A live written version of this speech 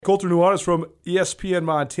Colter Nuanez from ESPN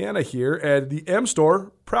Montana here, and the M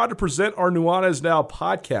Store, proud to present our Nuanez Now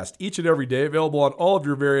podcast each and every day, available on all of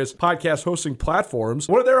your various podcast hosting platforms.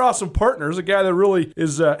 One of their awesome partners, a guy that really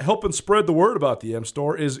is helping spread the word about the M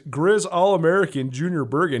Store, is Grizz All-American Junior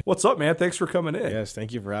Bergen. What's up, man? Thanks for coming in. Yes,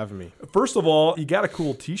 thank you for having me. First of all, you got a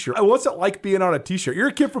cool t-shirt. What's it like being on a t-shirt? You're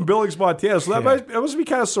a kid from Billings, Montana, so that must be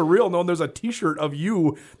kind of surreal knowing there's a t-shirt of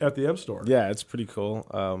you at the M Store. Yeah, it's pretty cool.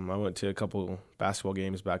 I went to a couple basketball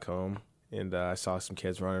games back home, and I saw some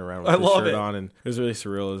kids running around with the shirt on, and it was really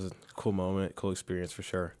surreal. It was a cool moment, cool experience for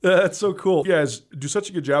sure. That's so cool. You guys do such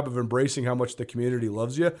a good job of embracing how much the community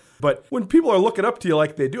loves you. But when people are looking up to you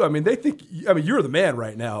like they do, they think, you're the man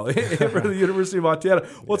right now for the University of Montana.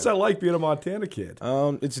 What's that like being a Montana kid?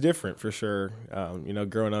 It's different for sure.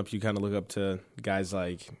 Growing up, you kind of look up to guys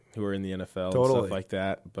like who are in the NFL and stuff like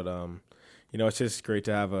that. But, it's just great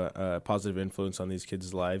to have a positive influence on these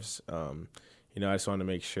kids' lives. I just want to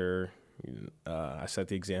make sure I set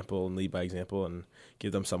the example and lead by example and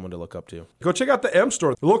give them someone to look up to. Go check out the M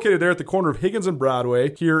Store. They're located there at the corner of Higgins and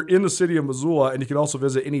Broadway here in the city of Missoula, and you can also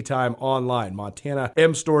visit anytime online,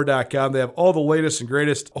 montanamstore.com. They have all the latest and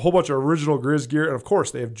greatest, a whole bunch of original Grizz gear, and of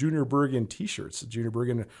course, they have Junior Bergen t-shirts. Junior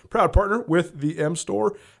Bergen, proud partner with the M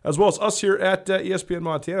Store, as well as us here at ESPN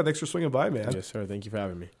Montana. Thanks for swinging by, man. Yes, sir. Thank you for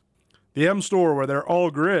having me. The M Store, where they're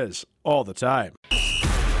all Grizz all the time.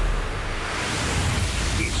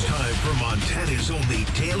 It's time for Montana's only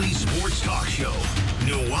daily sports talk show,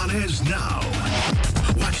 Nuanez Now.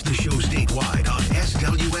 Watch the show statewide on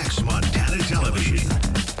SWX Montana Television.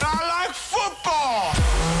 I like football!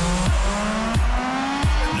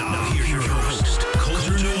 Now here's your host,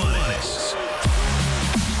 Colter Nuanez.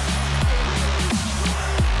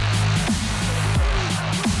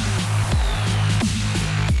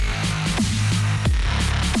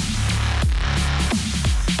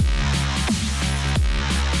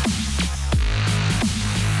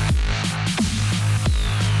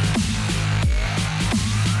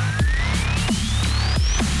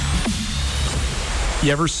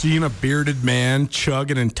 You ever seen a bearded man chug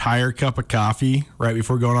an entire cup of coffee right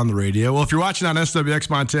before going on the radio? Well, if you're watching on SWX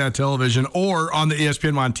Montana Television or on the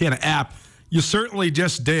ESPN Montana app, you certainly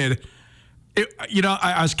just did.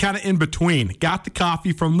 I was kind of in between. Got the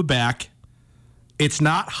coffee from the back. It's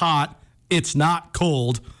not hot. It's not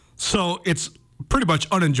cold. So it's pretty much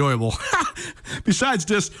unenjoyable. Besides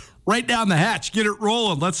just right down the hatch. Get it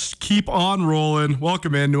rolling. Let's keep on rolling.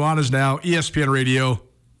 Welcome in. Nuanez Now, ESPN Radio.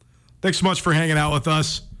 Thanks so much for hanging out with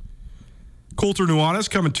us. Colter Nuanez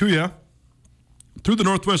coming to you through the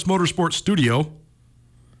Northwest Motorsport studio.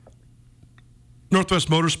 Northwest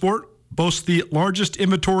Motorsport boasts the largest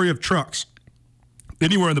inventory of trucks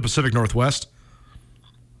anywhere in the Pacific Northwest.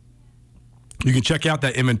 You can check out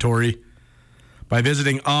that inventory by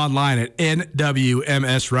visiting online at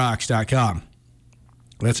nwmsrocks.com.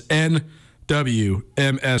 That's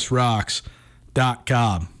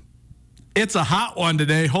nwmsrocks.com. It's a hot one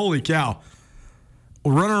today. Holy cow.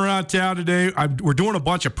 We're running around town today. We're doing a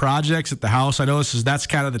bunch of projects at the house. I know that's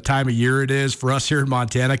kind of the time of year it is for us here in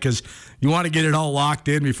Montana because you want to get it all locked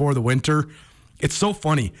in before the winter. It's so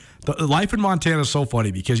funny. The life in Montana is so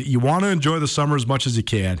funny because you want to enjoy the summer as much as you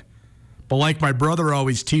can. But like my brother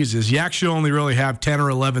always teases, you actually only really have 10 or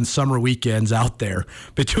 11 summer weekends out there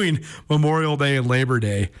between Memorial Day and Labor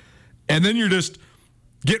Day. And then you're just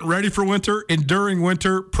getting ready for winter, enduring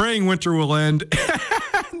winter, praying winter will end.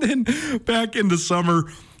 And then back into summer.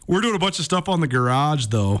 We're doing a bunch of stuff on the garage,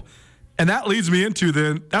 though. And that leads me into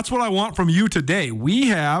that's what I want from you today. We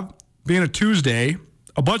have, being a Tuesday,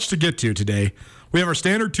 a bunch to get to today. We have our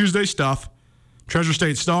standard Tuesday stuff, Treasure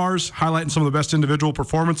State Stars, highlighting some of the best individual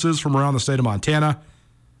performances from around the state of Montana.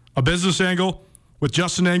 A business angle with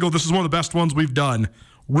Justin Engel. This is one of the best ones we've done.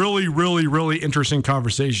 Really, really, really interesting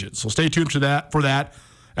conversation. So stay tuned for that.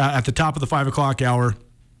 At the top of the 5 o'clock hour.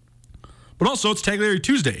 But also, it's Tag Larry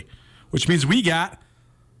Tuesday, which means we got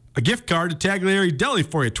a gift card to Tag Larry Deli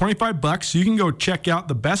for you, $25, so you can go check out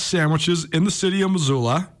the best sandwiches in the city of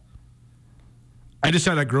Missoula. I just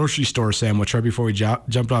had a grocery store sandwich right before we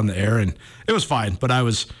jumped on the air, and it was fine, but I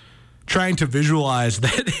was trying to visualize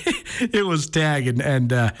that it was Tag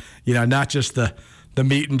and not just the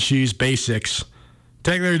meat and cheese basics.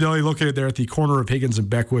 Tag Larry Deli, located there at the corner of Higgins and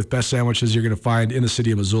Beckwith. Best sandwiches you're going to find in the city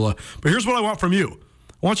of Missoula. But here's what I want from you.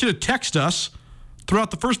 I want you to text us throughout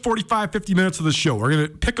the first 45, 50 minutes of the show. We're going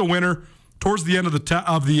to pick a winner towards the end of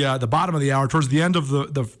the bottom of the hour, towards the end of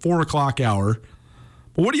the 4 o'clock hour.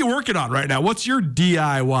 But what are you working on right now? What's your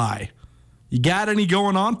DIY? You got any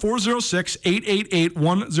going on?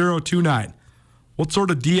 406-888-1029. What sort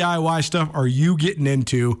of DIY stuff are you getting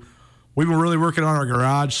into? we've been really working on our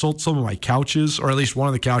garage, sold some of my couches, or at least one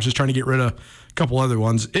of the couches, trying to get rid of a couple other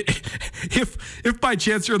ones. If by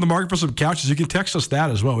chance you're in the market for some couches, you can text us that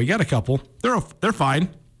as well. We got a couple. They're fine.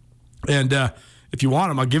 And if you want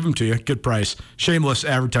them, I'll give them to you. Good price. Shameless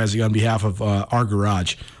advertising on behalf of our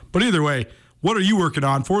garage. But either way, what are you working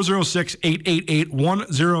on?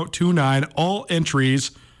 406-888-1029. All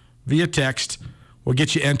entries via text will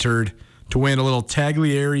get you entered to win a little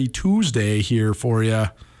Taglieri Tuesday here for you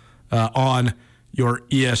on your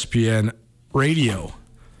ESPN radio.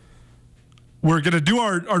 We're going to do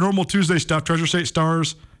our normal Tuesday stuff, Treasure State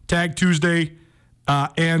Stars, Tag Tuesday,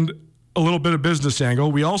 and a little bit of business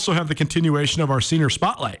angle. We also have the continuation of our senior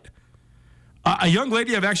spotlight. A young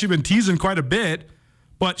lady I've actually been teasing quite a bit,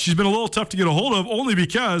 but she's been a little tough to get a hold of only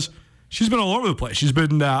because she's been all over the place. She's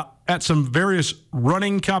been at some various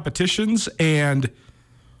running competitions, and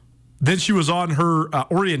then she was on her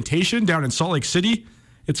orientation down in Salt Lake City.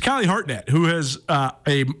 It's Kylie Hartnett, who is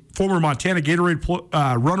a former Montana Gatorade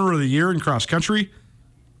Runner of the Year in cross country,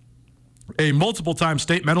 a multiple-time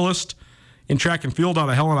state medalist in track and field out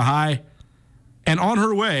of Helena High, and on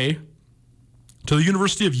her way to the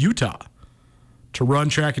University of Utah to run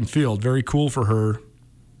track and field. Very cool for her.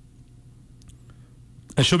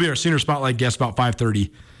 And she'll be our senior spotlight guest about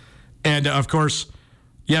 5:30. And, of course,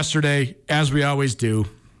 yesterday, as we always do,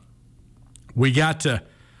 we got a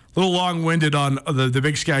little long-winded on the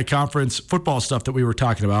Big Sky Conference football stuff that we were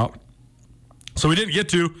talking about. So we didn't get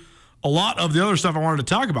to a lot of the other stuff I wanted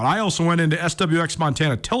to talk about. I also went into SWX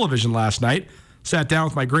Montana Television last night, sat down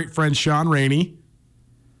with my great friend Sean Rainey,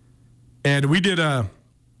 and we did a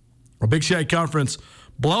Big Sky Conference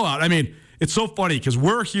blowout. I mean, it's so funny because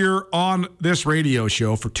we're here on this radio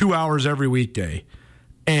show for 2 hours every weekday,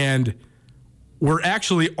 and we're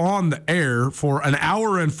actually on the air for an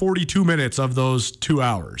hour and 42 minutes of those 2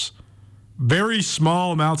 hours. Very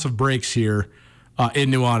small amounts of breaks here in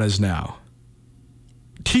Nuanez now.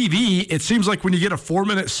 TV, it seems like when you get a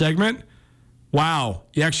 4-minute segment, wow,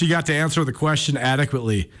 you actually got to answer the question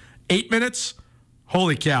adequately. 8 minutes?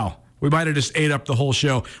 Holy cow. We might have just ate up the whole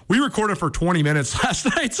show. We recorded for 20 minutes last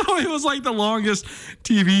night, so it was like the longest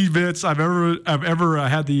TV bits I've ever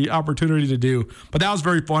had the opportunity to do. But that was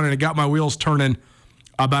very fun, and it got my wheels turning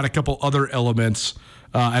about a couple other elements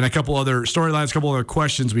and a couple other storylines, a couple other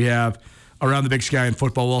questions we have around the Big Sky and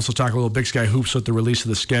football. We'll also talk a little Big Sky hoops with the release of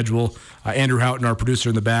the schedule. Andrew Houghton, our producer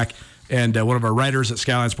in the back, and one of our writers at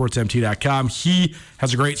SkylineSportsMT.com. He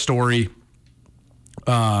has a great story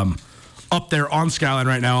up there on Skyline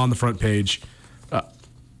right now on the front page,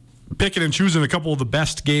 picking and choosing a couple of the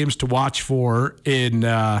best games to watch for in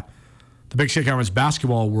the Big Sky Conference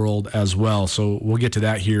basketball world as well. So we'll get to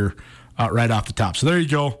that here right off the top. So there you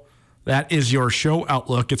go. That is your show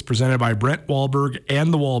outlook. It's presented by Brent Wahlberg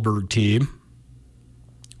and the Wahlberg team.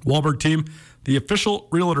 Wahlberg team, the official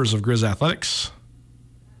realtors of Grizz Athletics.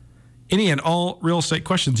 Any and all real estate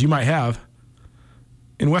questions you might have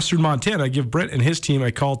in Western Montana, give Brent and his team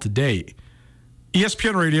a call today.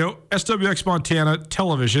 ESPN Radio, SWX Montana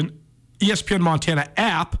Television, ESPN Montana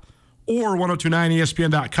app, or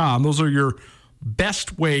 1029ESPN.com. Those are your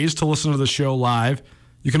best ways to listen to the show live.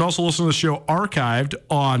 You can also listen to the show archived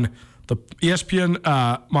on the ESPN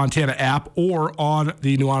Montana app or on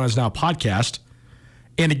the Nuanez Now podcast.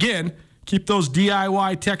 And again, keep those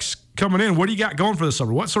DIY texts coming in. What do you got going for this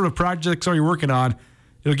summer? What sort of projects are you working on?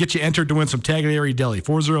 It'll get you entered to win some Taglieri Deli.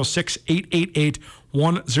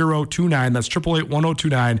 406-888-1029. That's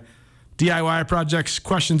 888-1029. DIY projects,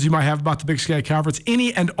 questions you might have about the Big Sky Conference.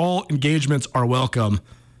 Any and all engagements are welcome.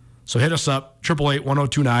 So hit us up,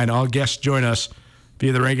 888-1029. All guests join us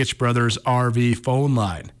via the Rangich Brothers RV phone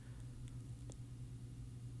line.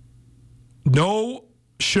 No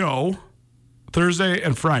show Thursday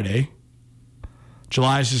and Friday.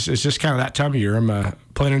 July is just kind of that time of year. I'm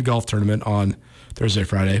playing in a golf tournament on Thursday,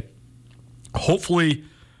 Friday. Hopefully,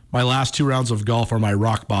 my last 2 rounds of golf are my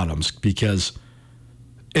rock bottoms because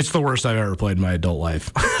it's the worst I've ever played in my adult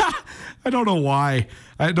life. I don't know why.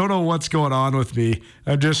 I don't know what's going on with me.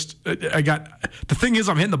 The thing is,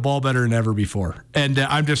 I'm hitting the ball better than ever before. And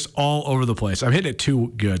I'm just all over the place. I'm hitting it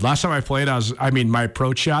too good. Last time I played, my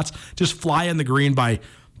approach shots just fly in the green by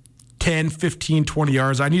 10, 15, 20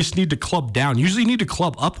 yards. I just need to club down. Usually you need to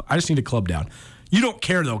club up. I just need to club down. You don't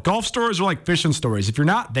care, though. Golf stories are like fishing stories. If you're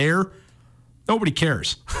not there, nobody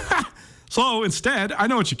cares. So instead, I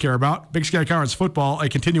know what you care about. Big Sky Conference football, a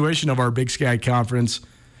continuation of our Big Sky Conference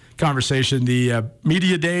conversation. The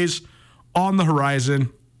media days on the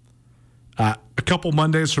horizon. A couple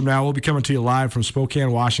Mondays from now, we'll be coming to you live from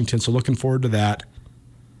Spokane, Washington. So looking forward to that.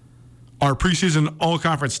 Our preseason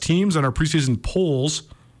all-conference teams and our preseason polls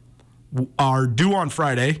are due on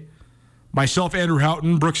Friday. myself, Andrew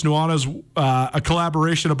Houghton, Brooks Nuanez, a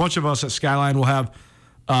collaboration. A bunch of us at Skyline will have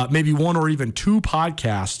maybe one or even two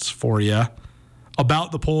podcasts for you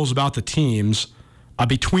about the polls, about the teams,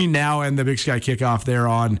 between now and the Big Sky kickoff there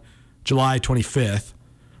on July 25th.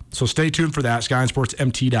 So stay tuned for that,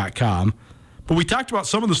 SkylineSportsMT.com. But we talked about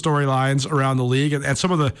some of the storylines around the league and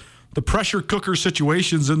some of the pressure cooker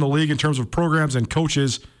situations in the league in terms of programs and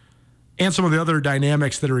coaches and some of the other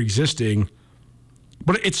dynamics that are existing.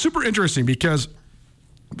 But it's super interesting because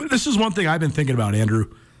this is one thing I've been thinking about,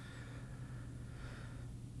 Andrew.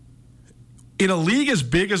 In a league as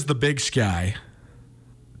big as the Big Sky,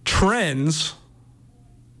 trends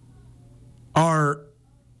are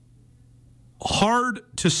hard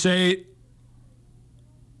to say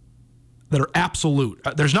that are absolute.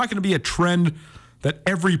 There's not going to be a trend that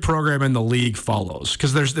every program in the league follows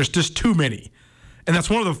because there's just too many. And that's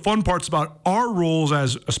one of the fun parts about our roles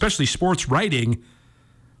as especially sports writing.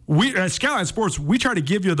 We at Skyline Sports, we try to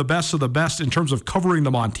give you the best of the best in terms of covering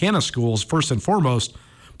the Montana schools first and foremost.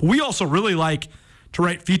 But we also really like to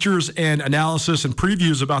write features and analysis and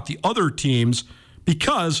previews about the other teams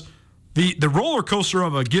because the roller coaster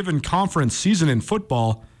of a given conference season in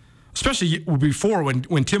football, especially before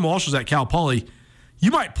when Tim Walsh was at Cal Poly,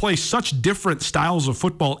 you might play such different styles of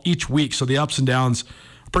football each week. So the ups and downs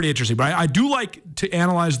are pretty interesting. But I do like to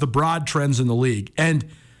analyze the broad trends in the league. And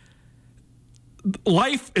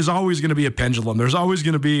life is always going to be a pendulum. There's always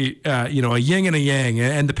going to be a yin and a yang.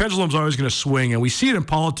 And the pendulum's always going to swing. And we see it in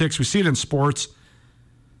politics. We see it in sports.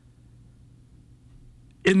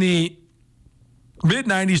 In the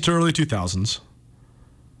mid-'90s to early 2000s,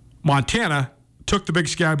 Montana took the Big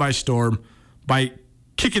Sky by storm by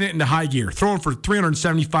kicking it into high gear, throwing for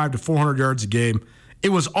 375 to 400 yards a game. It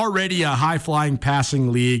was already a high-flying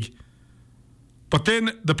passing league. But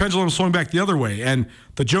then the pendulum swung back the other way, and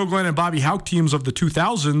the Joe Glenn and Bobby Houck teams of the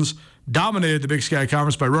 2000s dominated the Big Sky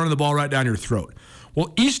Conference by running the ball right down your throat.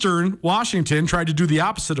 Well, Eastern Washington tried to do the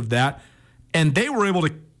opposite of that, and they were able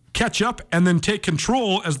to catch up and then take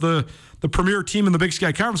control as the premier team in the Big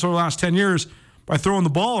Sky Conference over the last 10 years by throwing the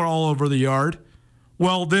ball all over the yard.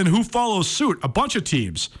 Well, then who follows suit? A bunch of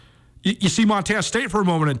teams. You see Montana State for a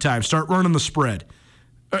moment in time start running the spread.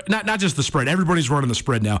 Not just the spread. Everybody's running the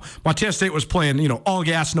spread now. Montana State was playing, all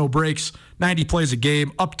gas, no brakes, 90 plays a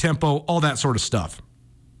game, up-tempo, all that sort of stuff.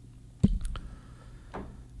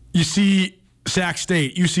 You see Sac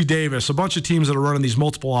State, UC Davis, a bunch of teams that are running these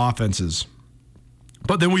multiple offenses.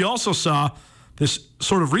 But then we also saw this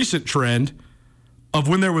sort of recent trend of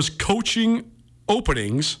when there was coaching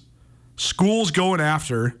openings, schools going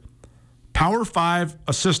after Power 5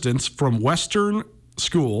 assistants from Western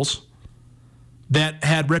schools that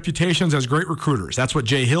had reputations as great recruiters. That's what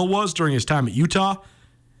Jay Hill was during his time at Utah.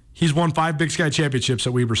 He's won 5 Big Sky championships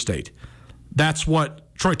at Weber State. That's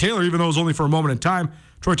what Troy Taylor, even though it was only for a moment in time,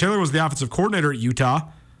 Troy Taylor was the offensive coordinator at Utah,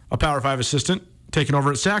 a Power 5 assistant, taking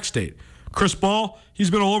over at Sac State. Chris Ball, he's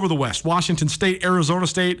been all over the West. Washington State, Arizona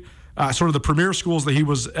State, sort of the premier schools that he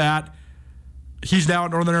was at. He's now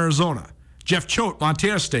at Northern Arizona. Jeff Choate,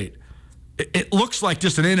 Montana State. It looks like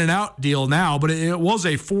just an in-and-out deal now, but it was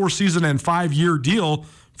a 4-season and 5-year deal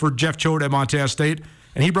for Jeff Choate at Montana State,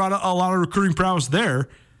 and he brought a lot of recruiting prowess there.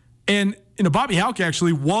 And Bobby Houck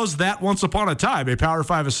actually was that once upon a time, a Power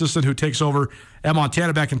 5 assistant who takes over at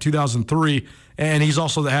Montana back in 2003. And he's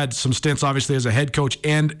also had some stints, obviously, as a head coach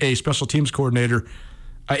and a special teams coordinator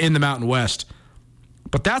in the Mountain West.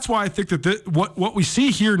 But that's why I think that what we see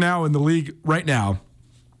here now in the league right now,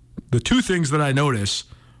 the two things that I notice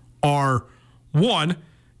are, one,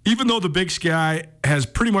 even though the Big Sky has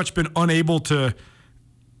pretty much been unable to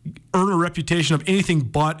earn a reputation of anything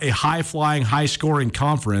but a high-flying, high-scoring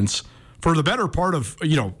conference for the better part of,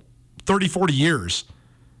 30, 40 years,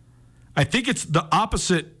 I think it's the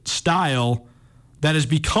opposite style that has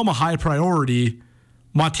become a high priority.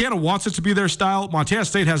 Montana wants it to be their style. Montana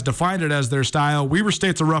State has defined it as their style. Weber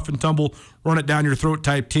State's a rough and tumble, run it down your throat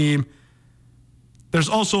type team. There's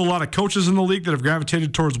also a lot of coaches in the league that have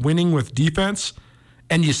gravitated towards winning with defense,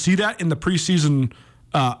 and you see that in the preseason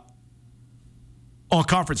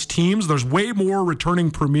all-conference teams. There's way more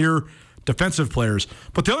returning premier defensive players.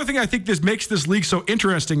 But the other thing I think this makes this league so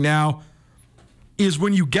interesting now is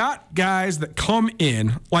when you got guys that come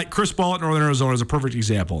in, like Chris Ball at Northern Arizona is a perfect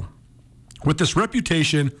example, with this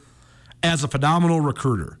reputation as a phenomenal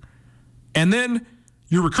recruiter. And then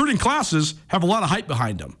your recruiting classes have a lot of hype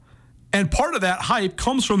behind them. And part of that hype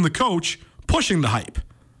comes from the coach pushing the hype,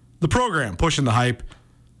 the program pushing the hype,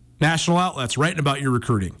 national outlets writing about your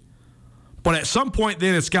recruiting. But at some point,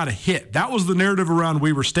 then it's got to hit. That was the narrative around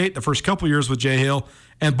Weber State the first couple years with Jay Hill,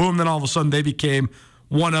 and boom, then all of a sudden they became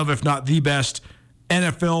one of, if not the best,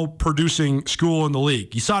 NFL producing school in the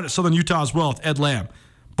league. You saw it at Southern Utah as well with Ed Lamb.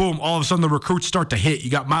 Boom, all of a sudden the recruits start to hit. You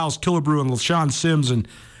got Miles Killebrew and LaShawn Sims and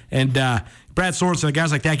Brad Sorensen and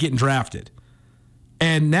guys like that getting drafted.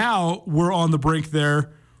 And now we're on the brink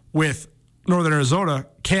there with Northern Arizona.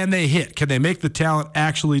 Can they hit? Can they make the talent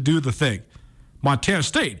actually do the thing? Montana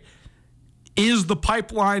State. Is the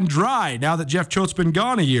pipeline dry now that Jeff Choate's been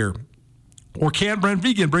gone a year? Or can Brent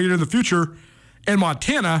Vigen bring it in the future? And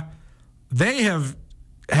Montana, they have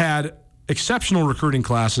had exceptional recruiting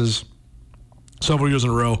classes several years in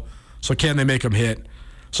a row. So can they make them hit?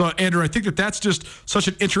 So, Andrew, I think that's just such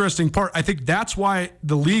an interesting part. I think that's why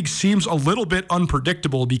the league seems a little bit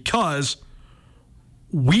unpredictable, because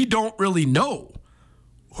we don't really know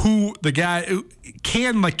who the guy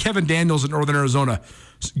can, like Kevin Daniels in Northern Arizona,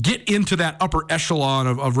 get into that upper echelon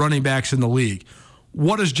of running backs in the league.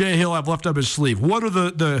 What does Jay Hill have left up his sleeve? What do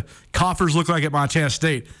the coffers look like at Montana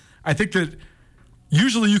State? I think that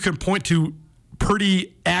usually you can point to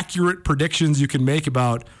pretty accurate predictions you can make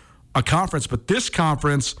about a conference, but this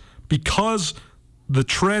conference, because the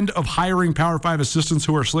trend of hiring Power 5 assistants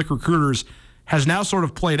who are slick recruiters has now sort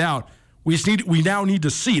of played out, we now need to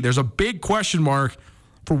see. There's a big question mark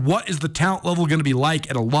for what is the talent level going to be like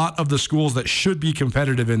at a lot of the schools that should be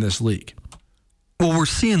competitive in this league. Well, we're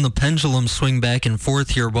seeing the pendulum swing back and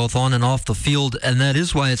forth here, both on and off the field, and that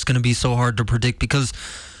is why it's going to be so hard to predict, because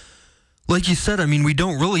like you said, I mean, we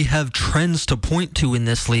don't really have trends to point to in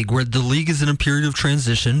this league, where the league is in a period of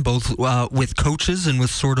transition, both with coaches and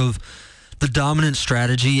with sort of the dominant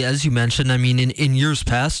strategy. As you mentioned, I mean, in years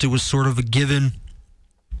past, it was sort of a given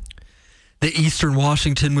that Eastern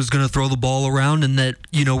Washington was going to throw the ball around, and that,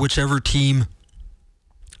 you know, whichever team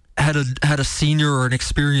had a senior or an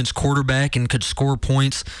experienced quarterback and could score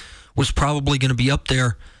points was probably going to be up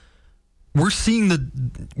there. We're seeing the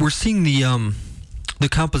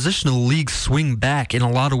composition of the league swing back in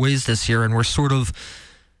a lot of ways this year, and we're sort of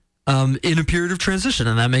in a period of transition,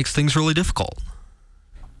 and that makes things really difficult.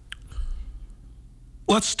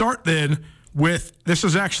 Let's start then with, this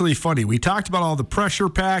is actually funny. We talked about all the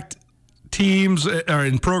pressure-packed teams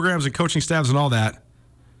and programs and coaching staffs and all that.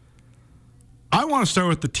 I want to start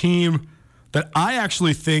with the team that I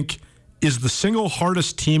actually think is the single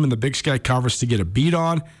hardest team in the Big Sky Conference to get a beat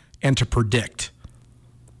on and to predict.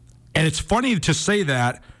 And it's funny to say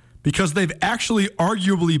that because they've actually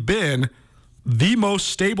arguably been the most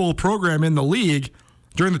stable program in the league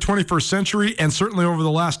during the 21st century and certainly over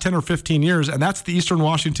the last 10 or 15 years, and that's the Eastern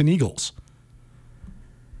Washington Eagles.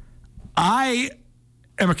 I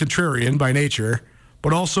am a contrarian by nature,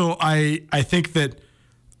 but also I think that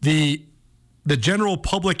the general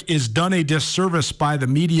public is done a disservice by the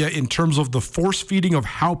media in terms of the force feeding of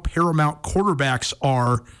how paramount quarterbacks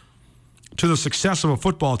are to the success of a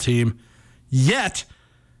football team. Yet,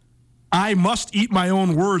 I must eat my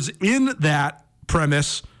own words in that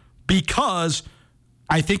premise, because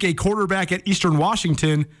I think a quarterback at Eastern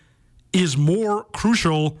Washington is more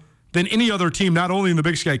crucial than any other team, not only in the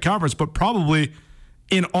Big Sky Conference, but probably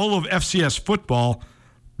in all of FCS football.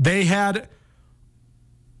 They had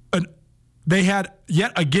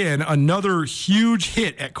yet again another huge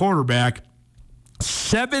hit at quarterback.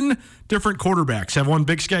 7 different quarterbacks have won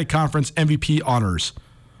Big Sky Conference MVP honors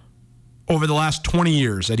over the last 20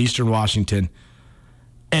 years at Eastern Washington.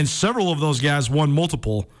 And several of those guys won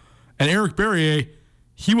multiple. And Eric Barriere,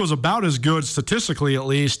 he was about as good, statistically at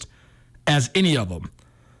least, as any of them.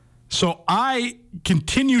 So I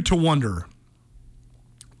continue to wonder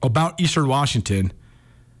about Eastern Washington,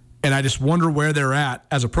 and I just wonder where they're at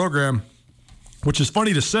as a program, which is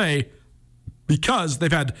funny to say because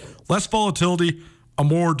they've had less volatility, a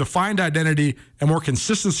more defined identity, and more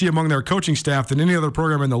consistency among their coaching staff than any other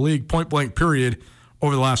program in the league, point blank period,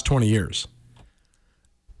 over the last 20 years.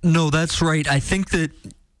 No, that's right. I think that,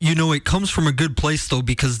 you know, it comes from a good place, though,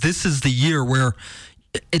 because this is the year where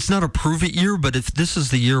it's not a prove-it year, but if this is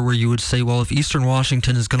the year where you would say, well, if Eastern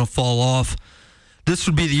Washington is going to fall off, this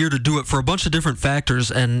would be the year to do it for a bunch of different factors.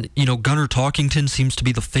 And, you know, Gunnar Talkington seems to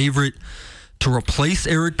be the favorite to replace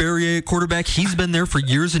Eric Barriere at quarterback. He's been there for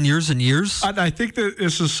years and years and years. I think that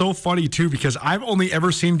this is so funny, too, because I've only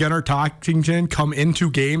ever seen Gunnar Talkington come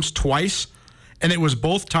into games twice, and it was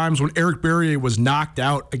both times when Eric Barriere was knocked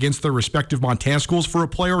out against their respective Montana schools for a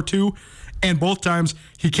play or two, and both times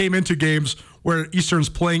he came into games where Eastern's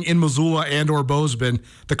playing in Missoula and or Bozeman.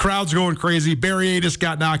 The crowd's going crazy. Barriere just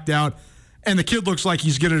got knocked out. And the kid looks like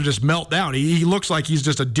he's going to just melt down. He looks like he's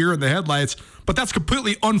just a deer in the headlights. But that's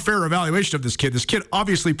completely unfair evaluation of this kid. This kid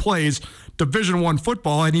obviously plays Division I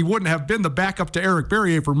football, and he wouldn't have been the backup to Eric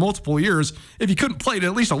Barriere for multiple years if he couldn't play it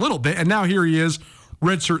at least a little bit. And now here he is,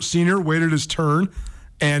 redshirt senior, waited his turn.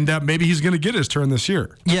 And maybe he's going to get his turn this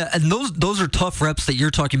year. Yeah, and those are tough reps that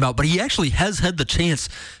you're talking about. But he actually has had the chance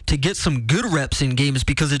to get some good reps in games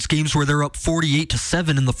because it's games where they're up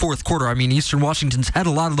 48-7 in the fourth quarter. I mean, Eastern Washington's had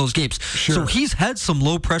a lot of those games. Sure. So he's had some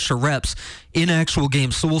low-pressure reps in actual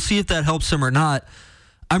games. So we'll see if that helps him or not.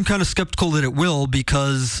 I'm kind of skeptical that it will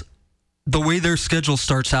because the way their schedule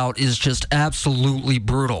starts out is just absolutely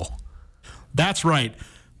brutal. That's right.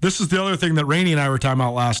 This is the other thing that Rainey and I were talking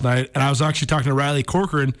about last night, and I was actually talking to Riley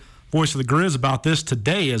Corcoran, voice of the Grizz, about this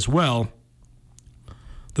today as well.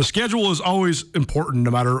 The schedule is always important no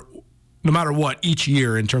matter what each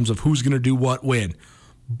year in terms of who's going to do what when.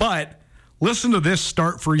 But listen to this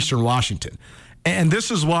start for Eastern Washington. And this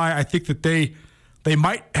is why I think that they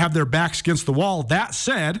might have their backs against the wall. That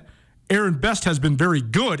said, Aaron Best has been very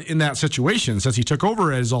good in that situation since he took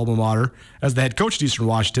over at his alma mater as the head coach at Eastern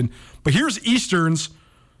Washington. But here's Eastern's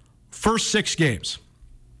first 6 games.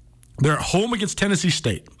 They're at home against Tennessee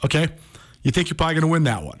State, okay? You think you're probably going to win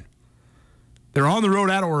that one. They're on the road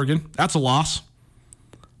at Oregon. That's a loss.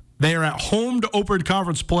 They are at home to open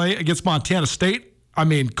conference play against Montana State. I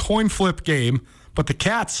mean, coin flip game. But the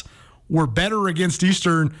Cats were better against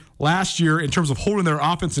Eastern last year in terms of holding their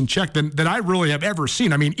offense in check than I really have ever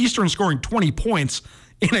seen. I mean, Eastern scoring 20 points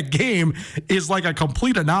in a game is like a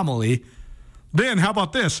complete anomaly. Then, how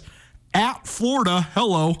about this? At Florida,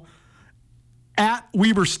 at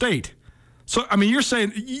Weber State. So, I mean, you're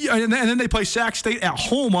saying, and then they play Sac State at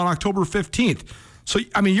home on October 15th. So,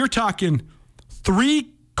 I mean, you're talking 3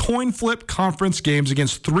 coin flip conference games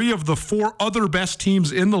against 3 of the 4 other best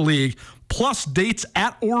teams in the league, plus dates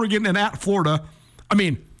at Oregon and at Florida. I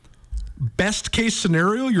mean, best case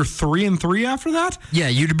scenario, you're 3-3 after that? Yeah,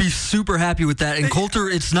 you'd be super happy with that. And Coulter,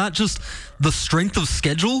 it's not just the strength of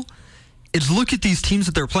schedule. It's look at these teams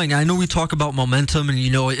that they're playing. I know we talk about momentum, and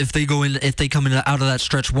if they come in out of that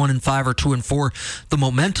stretch 1-5 or 2-4, the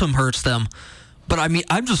momentum hurts them. But I mean,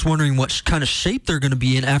 I'm just wondering what kind of shape they're going to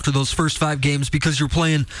be in after those first 5 games because you're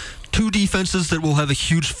playing 2 defenses that will have a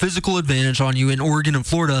huge physical advantage on you in Oregon and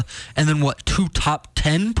Florida, and then 2 top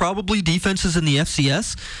 10 probably defenses in the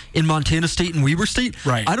FCS in Montana State and Weber State.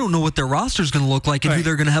 Right. I don't know what their roster is going to look like and who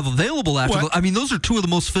they're going to have available after. I mean, those are 2 of the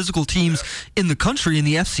most physical teams in the country in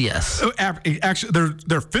the FCS. Actually,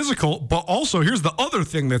 they're physical, but also here's the other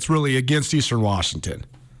thing that's really against Eastern Washington.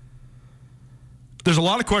 There's a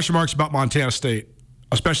lot of question marks about Montana State,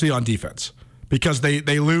 especially on defense, because they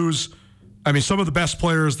lose, I mean, some of the best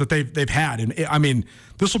players that they've had. And I mean,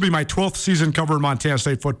 this will be my 12th season covering Montana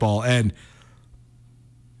State football, and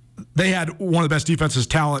they had one of the best defenses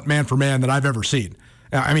talent, man for man, that I've ever seen.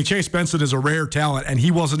 I mean, Chase Benson is a rare talent, and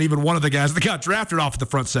he wasn't even one of the guys that got drafted off of the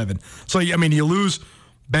front 7. So, I mean, you lose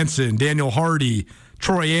Benson, Daniel Hardy,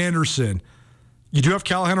 Troy Anderson. You do have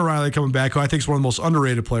Callahan O'Reilly coming back, who I think is one of the most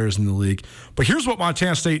underrated players in the league. But here's what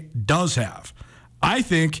Montana State does have. I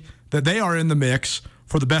think that they are in the mix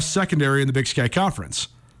for the best secondary in the Big Sky Conference.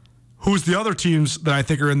 Who's the other teams that I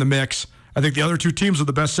think are in the mix? I think the other 2 teams with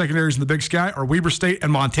the best secondaries in the Big Sky are Weber State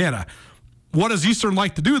and Montana. What does Eastern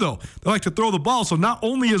like to do, though? They like to throw the ball. So not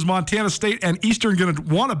only is Montana State and Eastern going to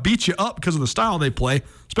want to beat you up because of the style they play,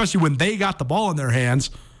 especially when they got the ball in their hands,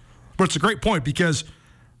 but it's a great point because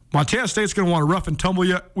Montana State's going to want to rough and tumble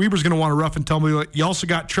you. Weber's going to want to rough and tumble you. You also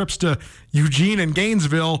got trips to Eugene and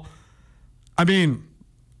Gainesville. I mean,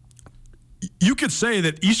 you could say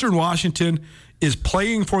that Eastern Washington is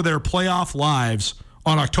playing for their playoff lives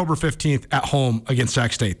on October 15th at home against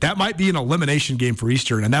Sac State. That might be an elimination game for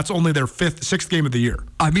Eastern, and that's only their 6th game of the year.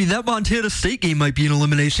 I mean, that Montana State game might be an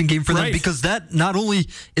elimination game for them because that not only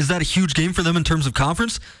is that a huge game for them in terms of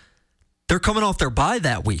conference, they're coming off their bye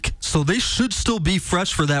that week. So they should still be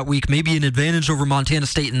fresh for that week, maybe an advantage over Montana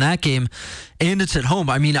State in that game, and it's at home.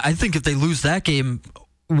 I mean, I think if they lose that game,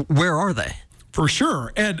 where are they? For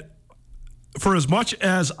sure. And for as much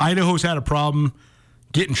as Idaho's had a problem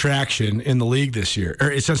getting traction in the league this year,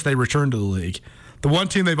 or since they returned to the league, the one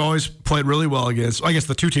team they've always played really well against, I guess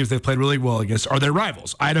the 2 teams they've played really well against, are their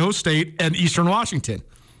rivals, Idaho State and Eastern Washington.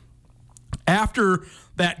 After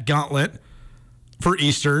that gauntlet for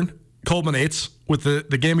Eastern culminates with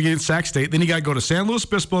the game against Sac State, then you got to go to San Luis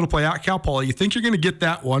Obispo to play at Cal Poly. You think you're going to get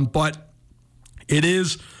that one, but it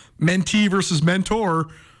is mentee versus mentor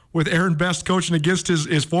with Aaron Best coaching against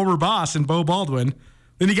his former boss in Bo Baldwin.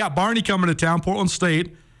 Then you got Barney coming to town, Portland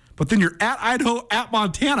State, but then you're at Idaho, at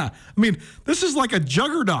Montana. I mean, this is like a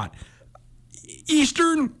juggernaut.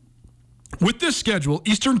 Eastern, with this schedule,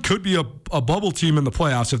 Eastern could be a bubble team in the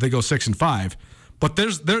playoffs if they go 6-5. But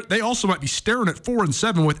they also might be staring at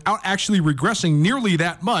 4-7 without actually regressing nearly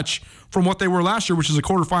that much from what they were last year, which is a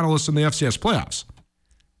quarterfinalist in the FCS playoffs.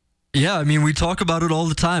 Yeah, I mean, we talk about it all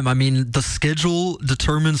the time. I mean, the schedule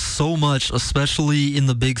determines so much, especially in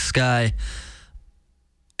the Big Sky.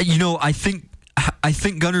 You know, I think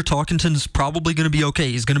Gunnar Talkington's probably going to be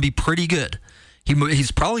okay. He's going to be pretty good.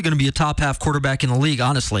 He's probably going to be a top half quarterback in the league,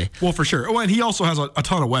 honestly. Well, for sure. Well, and he also has a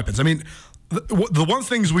ton of weapons. I mean, the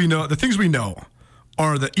things we know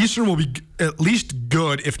are that Eastern will be at least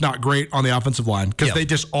good, if not great, on the offensive line, because they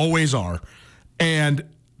just always are. And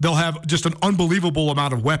they'll have just an unbelievable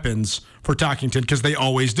amount of weapons for Talkington, because they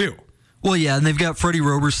always do. Well, yeah, and they've got Freddie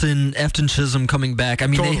Roberson, Efton Chisholm coming back. I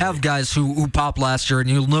mean, They have guys who popped last year, and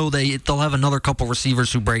you'll know they'll have another couple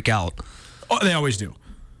receivers who break out. Oh, they always do.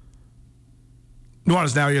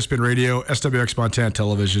 Nuanez Now, ESPN Radio, SWX Montana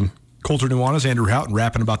Television. Colter Nuanez, Andrew Houghton,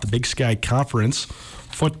 rapping about the Big Sky Conference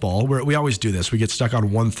football. We always do this. We get stuck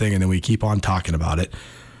on one thing, and then we keep on talking about it.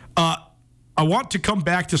 I want to come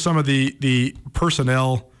back to some of the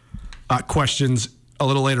personnel questions a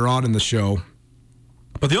little later on in the show.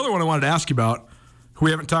 But the other one I wanted to ask you about, who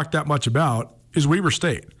we haven't talked that much about, is Weber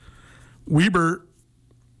State. Weber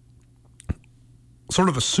sort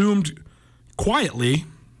of assumed quietly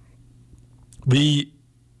the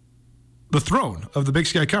throne of the Big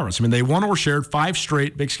Sky Conference. I mean, they won or shared 5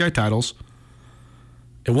 straight Big Sky titles.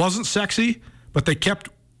 It wasn't sexy, but they kept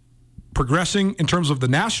progressing in terms of the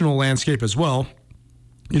national landscape as well.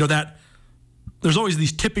 You know, that there's always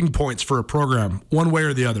these tipping points for a program, one way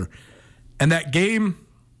or the other. And that game,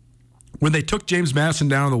 when they took James Madison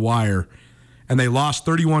down on the wire and they lost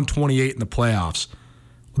 31-28 in the playoffs,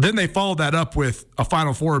 then they followed that up with a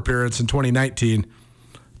Final Four appearance in 2019.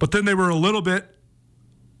 But then they were a little bit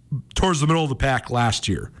towards the middle of the pack last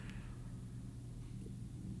year.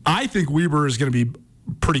 I think Weber is going to be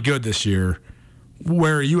pretty good this year.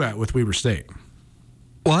 Where are you at with Weber State?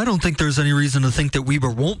 Well, I don't think there's any reason to think that Weber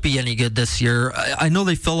won't be any good this year. I know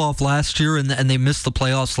they fell off last year and they missed the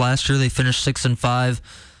playoffs last year. They finished 6-5.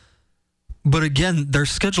 But again, their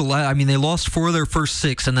schedule, I mean, they lost 4 of their first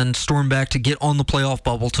 6 and then stormed back to get on the playoff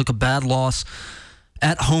bubble, took a bad loss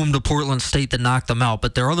at home to Portland State that knocked them out.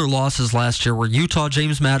 But their other losses last year were Utah,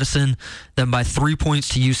 James Madison, then by 3 points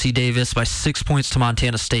to UC Davis, by 6 points to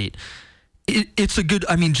Montana State. It's a good,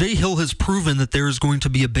 I mean, Jay Hill has proven that there is going to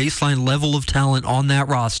be a baseline level of talent on that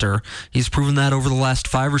roster. He's proven that over the last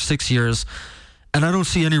 5 or 6 years. And I don't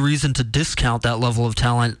see any reason to discount that level of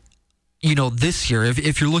talent, you know, this year.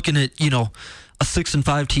 If you're looking at, you know, a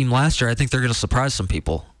 6-5 team last year, I think they're going to surprise some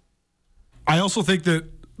people. I also think that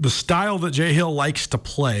the style that Jay Hill likes to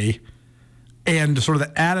play and sort of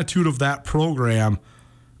the attitude of that program,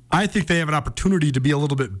 I think they have an opportunity to be a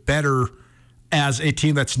little bit better as a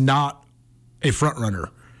team that's not a front runner.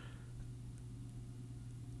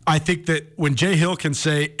 I think that when Jay Hill can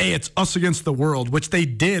say, hey, it's us against the world, which they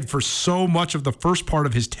did for so much of the first part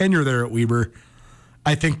of his tenure there at Weber,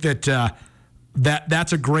 I think that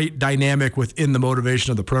that's a great dynamic within the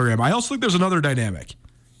motivation of the program. I also think there's another dynamic.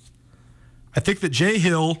 I think that Jay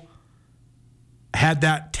Hill had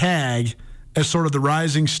that tag as sort of the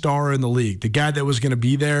rising star in the league, the guy that was going to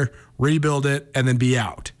be there, rebuild it, and then be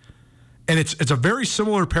out. And it's a very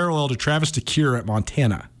similar parallel to Travis DeCuire at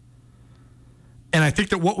Montana. And I think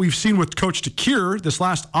that what we've seen with Coach DeCuire this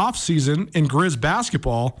last offseason in Grizz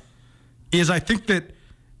basketball is I think that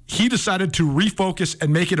he decided to refocus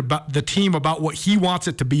and make it about the team about what he wants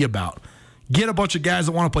it to be about. Get a bunch of guys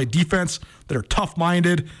that want to play defense, that are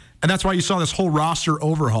tough-minded, and that's why you saw this whole roster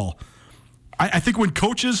overhaul. I think when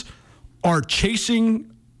coaches are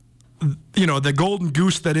chasing, you know, the golden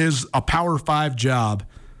goose that is a Power 5 job,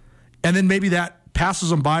 and then maybe that passes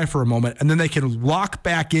them by for a moment, and then they can lock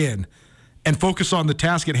back in and focus on the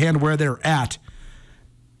task at hand where they're at,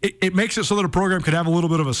 it makes it so that a program could have a little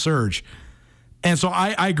bit of a surge. And so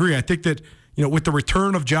I agree. I think that, you know, with the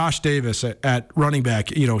return of Josh Davis at running back,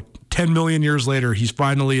 you know, 10 million years later, he's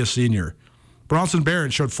finally a senior. Bronson Barron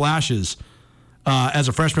showed flashes as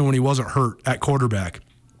a freshman when he wasn't hurt at quarterback.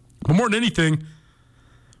 But more than anything,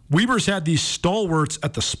 Weber's had these stalwarts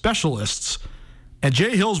at the specialists, and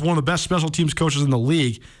Jay Hill's one of the best special teams coaches in the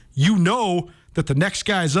league. You know that the next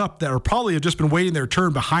guys up that are probably have just been waiting their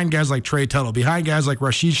turn behind guys like Trey Tuttle, behind guys like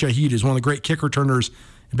Rashid Shaheed, who's one of the great kick returners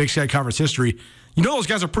in Big Sky Conference history. You know those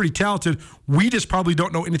guys are pretty talented. We just probably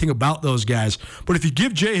don't know anything about those guys. But if you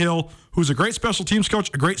give Jay Hill, who's a great special teams coach,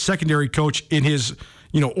 a great secondary coach in his,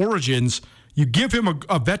 you know, origins, you give him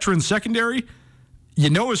a veteran secondary, you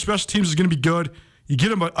know his special teams is going to be good. You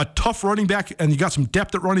get him a tough running back, and you got some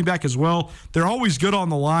depth at running back as well. They're always good on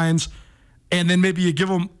the lines. And then maybe you give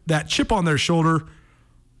them that chip on their shoulder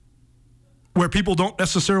where people don't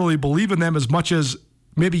necessarily believe in them as much as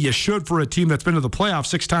maybe you should for a team that's been to the playoffs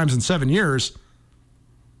 6 times in 7 years.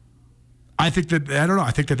 I think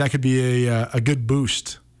that could be a good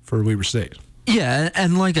boost for Weber State. Yeah,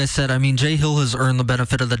 and like I said, I mean, Jay Hill has earned the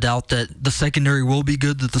benefit of the doubt that the secondary will be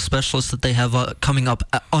good, that the specialists that they have coming up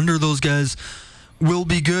under those guys will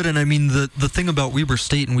be good. And I mean, the thing about Weber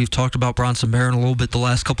State, and we've talked about Bronson Barron a little bit the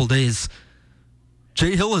last couple days,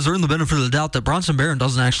 Jay Hill has earned the benefit of the doubt that Bronson Barron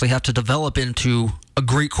doesn't actually have to develop into a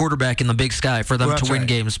great quarterback in the Big Sky for them to win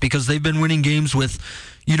games, because they've been winning games with,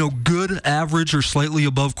 good, average, or slightly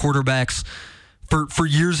above quarterbacks for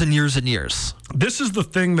years and years and years. This is the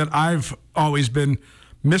thing that I've always been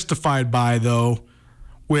mystified by, though,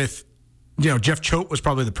 with, Jeff Choate was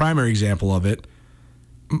probably the primary example of it.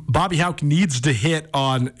 Bobby Hauck needs to hit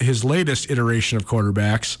on his latest iteration of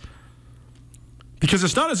quarterbacks, because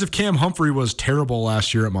it's not as if Cam Humphrey was terrible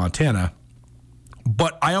last year at Montana,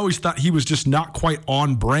 but I always thought he was just not quite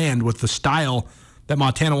on brand with the style that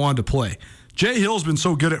Montana wanted to play. Jay Hill's been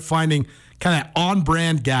so good at finding kind of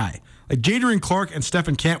on-brand guy. Like Jadrian Clark and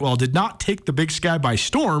Stephen Cantwell did not take the Big Sky by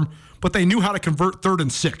storm, but they knew how to convert 3rd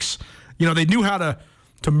and 6. They knew how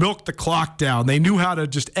to milk the clock down. They knew how to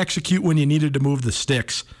just execute when you needed to move the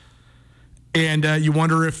sticks. And you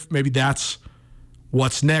wonder if maybe that's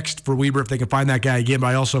what's next for Weber, if they can find that guy again. But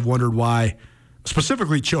I also have wondered why,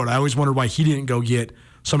 specifically Choate, I always wondered why he didn't go get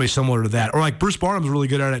somebody similar to that. Or like Bruce Barnum's really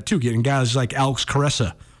good at it too, getting guys like Alex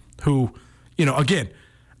Caressa, who, again,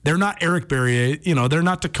 they're not Eric Berrier, they're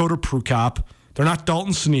not Dakota Prukop, they're not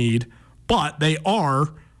Dalton Sneed, but they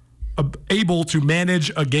are able to manage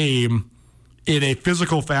a game in a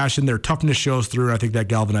physical fashion. Their toughness shows through, and I think that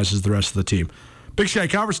galvanizes the rest of the team. Big Sky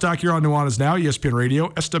Conference Talk here on Nuanez Now, ESPN Radio,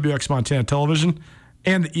 SWX Montana Television,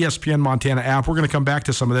 and the ESPN Montana app. We're going to come back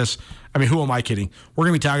to some of this. I mean, who am I kidding? We're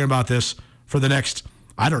going to be talking about this for the next,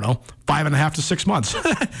 5.5 to 6 months.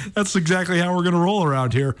 That's exactly how we're going to roll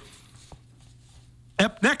around here.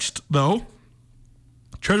 Up next, though,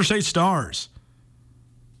 Treasure State Stars.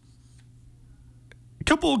 A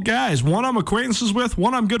couple of guys, one I'm acquaintances with,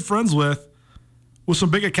 one I'm good friends with some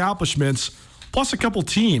big accomplishments, plus a couple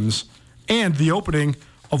teams, and the opening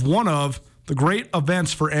of one of the great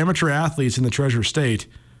events for amateur athletes in the Treasure State.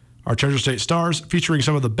 Our Treasure State Stars, featuring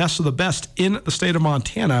some of the best in the state of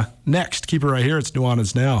Montana. Next, keep it right here. It's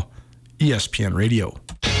Nuanez Now, ESPN Radio.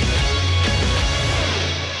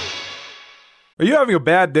 Are you having a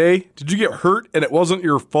bad day? Did you get hurt and it wasn't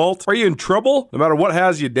your fault? Are you in trouble? No matter what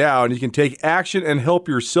has you down, you can take action and help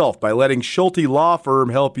yourself by letting Schulte Law Firm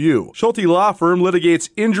help you. Schulte Law Firm litigates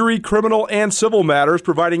injury, criminal, and civil matters,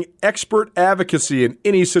 providing expert advocacy in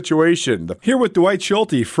any situation. Here with Dwight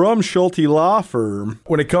Schulte from Schulte Law Firm.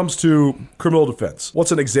 When it comes to criminal defense,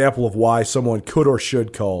 what's an example of why someone could or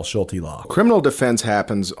should call Schulte Law? Criminal defense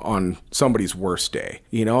happens on somebody's worst day,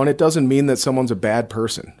 and it doesn't mean that someone's a bad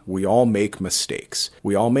person. We all make mistakes.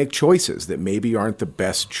 We all make choices that maybe aren't the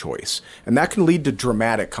best choice, and that can lead to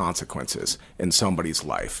dramatic consequences in somebody's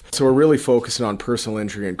life. So we're really focusing on personal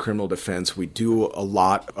injury and criminal defense. We do a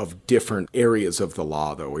lot of different areas of the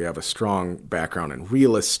law, though. We have a strong background in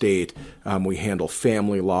real estate. We handle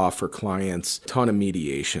family law for clients, ton of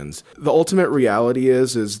mediations. The ultimate reality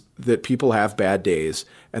is that people have bad days,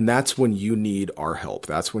 and that's when you need our help.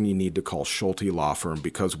 That's when you need to call Schulte Law Firm,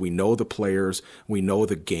 because we know the players, we know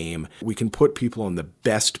the game. We can put people in the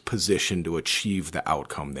best position to achieve the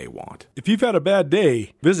outcome they want. If you've had a bad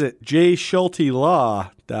day, visit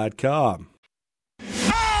jschultelaw.com.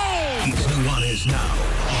 It's Nuanez Now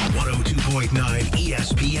on 102.9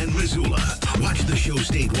 ESPN Missoula. Watch the show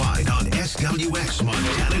statewide on SWX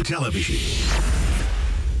Montana Television.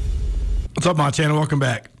 What's up, Montana? Welcome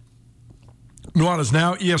back. Nuanez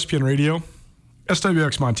Now, ESPN Radio,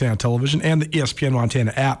 SWX Montana Television, and the ESPN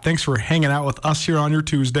Montana app. Thanks for hanging out with us here on your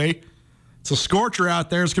Tuesday. It's a scorcher out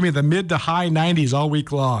there. It's going to be in the mid to high 90s all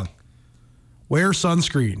week long. Wear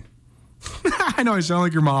sunscreen. I know I sound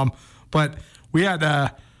like your mom, but we had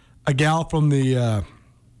a gal from the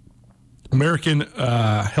American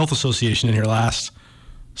Health Association in here last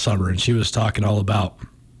summer, and she was talking all about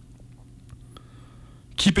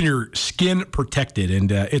keeping your skin protected,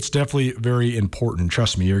 and it's definitely very important.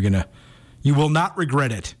 Trust me, you will not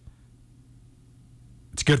regret it.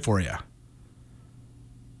 It's good for you,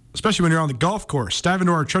 especially when you're on the golf course. Dive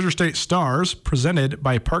into our Treasure State Stars, presented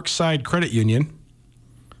by Parkside Credit Union.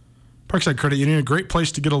 Parkside Credit Union, a great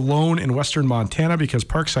place to get a loan in western Montana, because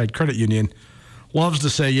Parkside Credit Union loves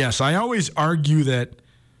to say yes. I always argue that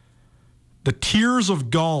the tiers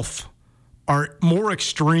of golf are more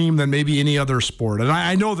extreme than maybe any other sport. And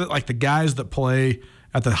I know that like the guys that play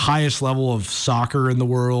at the highest level of soccer in the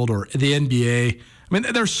world or the NBA, I mean,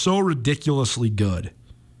 they're so ridiculously good.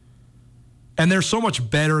 And they're so much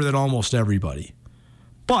better than almost everybody.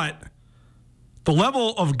 But the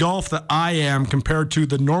level of golf that I am compared to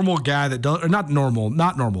the normal guy that does, or not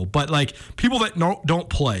normal, but like people that don't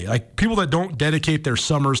play, like people that don't dedicate their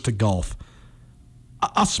summers to golf,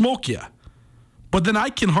 I'll smoke you. But then I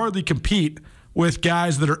can hardly compete with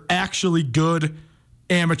guys that are actually good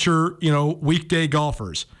amateur, weekday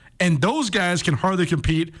golfers. And those guys can hardly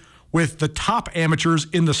compete with the top amateurs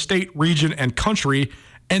in the state, region, and country.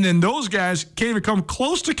 And then those guys can't even come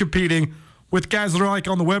close to competing with guys that are like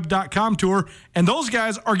on the web.com tour. And those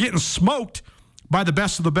guys are getting smoked by the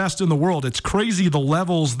best of the best in the world. It's crazy the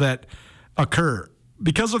levels that occur.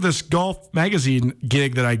 Because of this golf magazine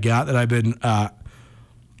gig that I got that I've been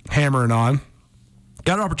hammering on,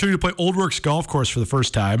 got an opportunity to play Old Works Golf Course for the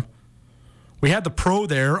first time. We had the pro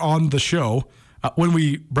there on the show when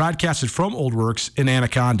we broadcasted from Old Works in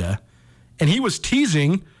Anaconda, and he was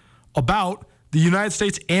teasing about the United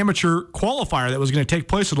States Amateur Qualifier that was going to take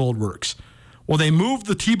place at Old Works. Well, they moved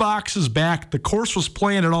the tee boxes back. The course was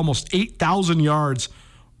playing at almost 8,000 yards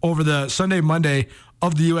over the Sunday, Monday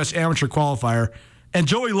of the U.S. Amateur Qualifier. And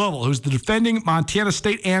Joey Lovell, who's the defending Montana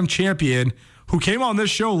State Am champion, who came on this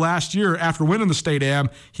show last year after winning the State Am,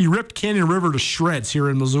 he ripped Canyon River to shreds here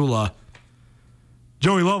in Missoula.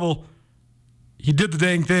 Joey Lovell, he did the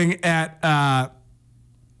dang thing at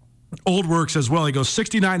Old Works as well. He goes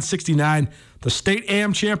 69-69. The State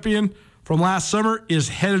Am champion from last summer is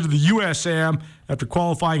headed to the U.S. Am after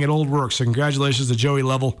qualifying at Old Works. So congratulations to Joey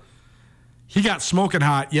Lovell. He got smoking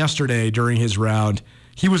hot yesterday during his round.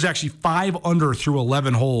 He was actually 5 under through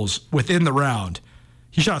 11 holes within the round.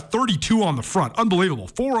 He shot a 32 on the front. Unbelievable.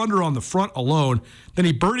 4 under on the front alone. Then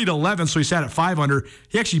he birdied 11, so he sat at 5 under.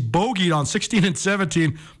 He actually bogeyed on 16 and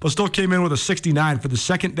 17, but still came in with a 69 for the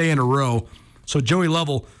second day in a row. So Joey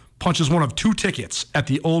Lovell punches one of 2 tickets at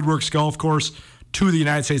the Old Works Golf Course to the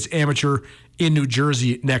United States Amateur in New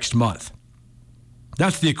Jersey next month.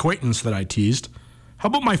 That's the acquaintance that I teased. How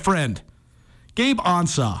about my friend, Gabe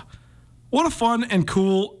Ansah? What a fun and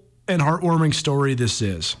cool and heartwarming story this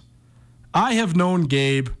is. I have known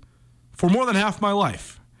Gabe for more than half my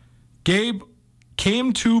life. Gabe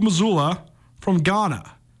came to Missoula from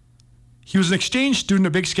Ghana. He was an exchange student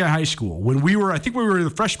at Big Sky High School when I think we were the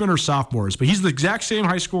freshmen or sophomores, but he's the exact same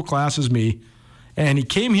high school class as me. And he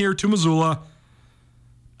came here to Missoula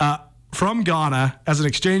from Ghana as an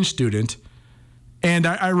exchange student. And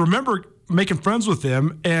I remember making friends with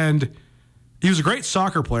him, and he was a great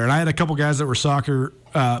soccer player. And I had a couple guys that were soccer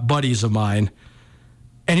buddies of mine.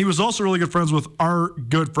 And he was also really good friends with our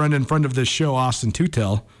good friend and friend of this show, Austin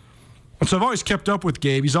Tutel. And so I've always kept up with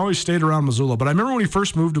Gabe. He's always stayed around Missoula. But I remember when he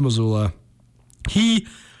first moved to Missoula, he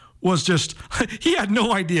was just, he had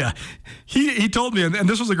no idea. He told me, and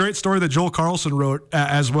this was a great story that Joel Carlson wrote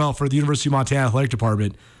as well for the University of Montana Athletic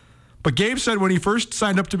Department. But Gabe said when he first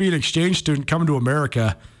signed up to be an exchange student coming to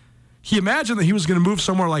America, he imagined that he was going to move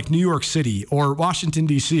somewhere like New York City or Washington,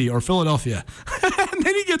 D.C. or Philadelphia. And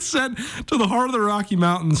then he gets sent to the heart of the Rocky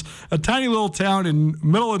Mountains, a tiny little town in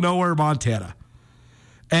middle of nowhere, Montana.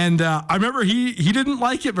 And I remember he didn't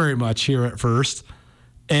like it very much here at first.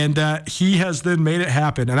 And he has then made it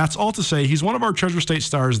happen. And that's all to say he's one of our Treasure State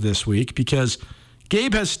stars this week because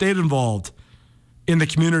Gabe has stayed involved in the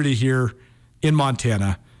community here in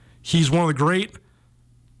Montana. He's one of the great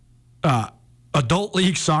adult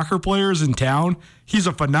league soccer players in town. He's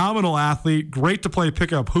a phenomenal athlete, great to play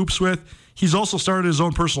pickup hoops with. He's also started his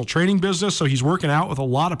own personal training business, so he's working out with a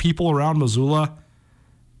lot of people around Missoula.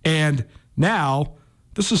 And now,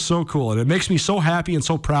 this is so cool, and it makes me so happy and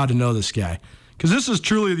so proud to know this guy because this is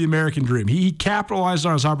truly the American dream. He capitalized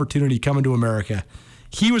on his opportunity coming to America.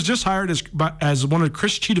 He was just hired as one of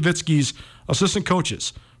Chris Chidovitsky's assistant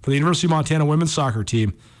coaches for the University of Montana women's soccer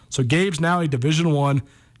team. So Gabe's now a Division I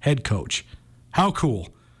head coach. How cool.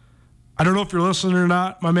 I don't know if you're listening or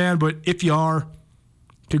not, my man, but if you are,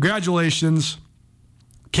 congratulations.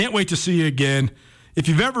 Can't wait to see you again. If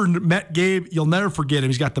you've ever met Gabe, you'll never forget him.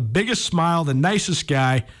 He's got the biggest smile, the nicest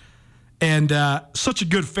guy, and such a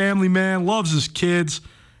good family man, loves his kids,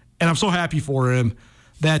 and I'm so happy for him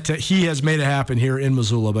that he has made it happen here in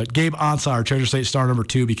Missoula. But Gabe Ansah, our Treasure State star number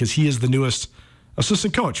 2, because he is the newest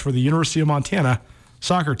assistant coach for the University of Montana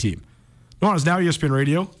soccer team. Known as now ESPN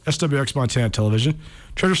Radio, SWX Montana Television.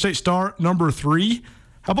 Treasure State star number 3.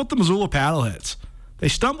 How about the Missoula Paddleheads? They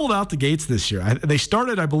stumbled out the gates this year. They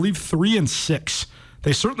started, I believe, 3-6.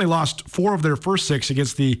 They certainly lost 4 of their first 6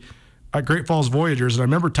 against the Great Falls Voyagers. And I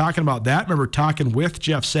remember talking about that. I remember talking with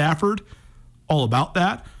Jeff Safford all about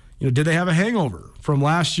that. Did they have a hangover from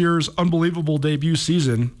last year's unbelievable debut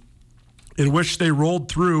season in which they rolled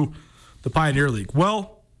through the Pioneer League?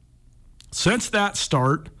 Well, since that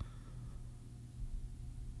start,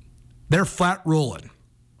 they're flat rolling.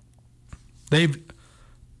 They've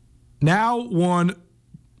now won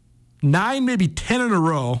 9, maybe 10 in a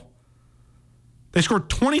row. They scored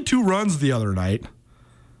 22 runs the other night.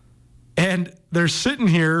 And they're sitting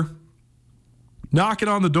here knocking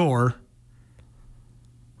on the door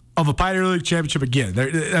of a Pioneer League championship again.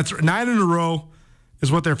 That's 9 in a row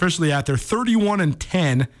is what they're officially at. They're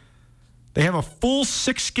 31-10. They have a full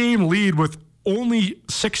 6-game lead with only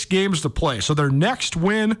 6 games to play. So their next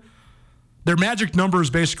win, their magic number is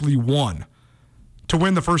basically 1 to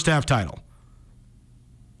win the first half title.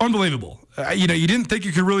 Unbelievable. You didn't think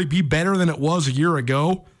it could really be better than it was a year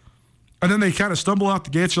ago. And then they kind of stumble out the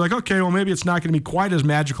gates. You're like, okay, well, maybe it's not going to be quite as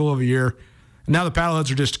magical of a year. And now the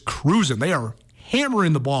Paddleheads are just cruising. They are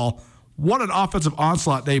hammering the ball. What an offensive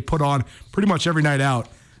onslaught they put on pretty much every night out.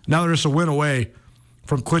 Now they're just a win away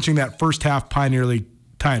from clinching that first half Pioneer League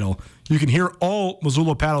title. You can hear all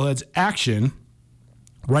Missoula Paddleheads action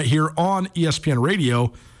right here on ESPN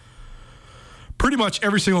Radio pretty much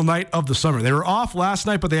every single night of the summer. They were off last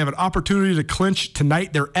night, but they have an opportunity to clinch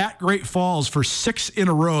tonight. They're at Great Falls for 6 in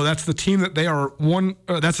a row. That's the team that they are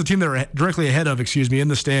that's the team they're directly ahead of, in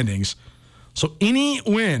the standings. So any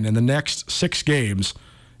win in the next 6 games,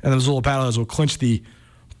 and the Missoula Paddleheads will clinch the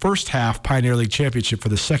first half Pioneer League championship for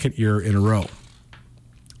the second year in a row.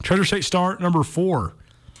 Treasure State Star number 4.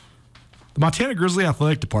 The Montana Grizzly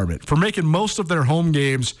Athletic Department for making most of their home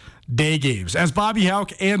games day games. As Bobby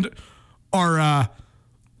Houck and our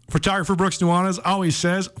photographer Brooks Nuanez always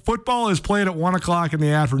says, football is played at 1 o'clock in the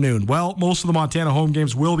afternoon. Well, most of the Montana home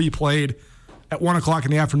games will be played at 1 o'clock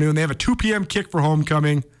in the afternoon. They have a 2 p.m. kick for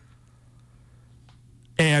homecoming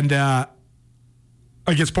and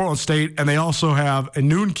against Portland State, and they also have a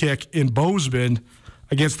noon kick in Bozeman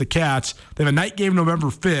against the Cats. They have a night game November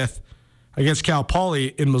 5th against Cal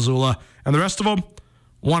Poly in Missoula, and the rest of them,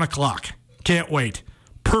 1 o'clock. Can't wait.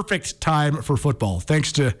 Perfect time for football.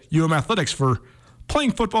 Thanks to UM Athletics for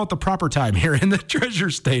playing football at the proper time here in the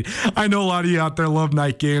Treasure State. I know a lot of you out there love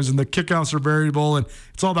night games, and the kickoffs are variable, and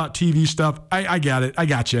it's all about TV stuff. I got it. I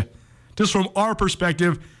got you. Just from our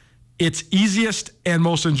perspective, it's easiest and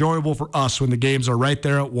most enjoyable for us when the games are right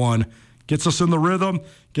there at 1. Gets us in the rhythm,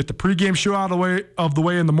 get the pregame show out of the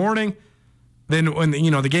way in the morning. Then when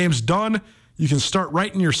the game's done, you can start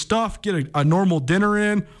writing your stuff, get a normal dinner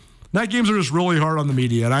in. Night games are just really hard on the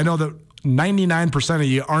media, and I know that 99% of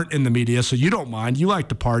you aren't in the media, so you don't mind. You like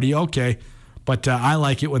to party, okay. But I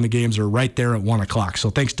like it when the games are right there at 1 o'clock. So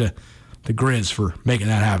thanks to the Grizz for making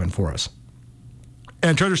that happen for us.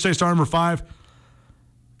 And Treasure State Star number 5,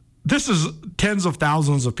 this is tens of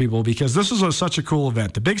thousands of people because this is such a cool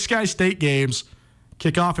event. The Big Sky State Games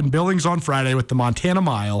kick off in Billings on Friday with the Montana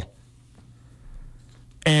Mile.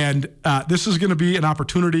 And this is going to be an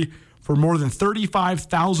opportunity for more than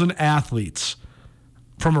 35,000 athletes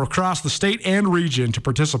from across the state and region to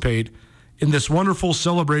participate in this wonderful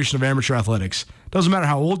celebration of amateur athletics. Doesn't matter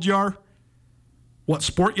how old you are, what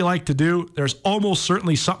sport you like to do, there's almost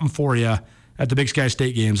certainly something for you at the Big Sky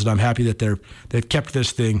State Games, and I'm happy that they've kept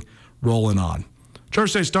this thing rolling on. Treasure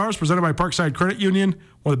State Stars presented by Parkside Credit Union,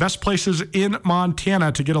 one of the best places in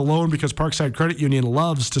Montana to get a loan because Parkside Credit Union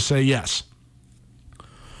loves to say yes.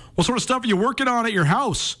 What sort of stuff are you working on at your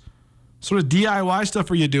house? What sort of DIY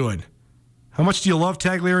stuff are you doing? How much do you love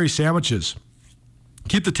Tagliari sandwiches?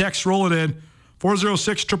 Keep the text rolling in.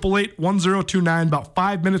 406-888-1029. About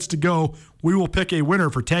 5 minutes to go. We will pick a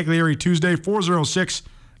winner for Tagliari Tuesday.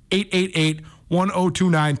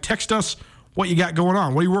 406-888-1029. Text us what you got going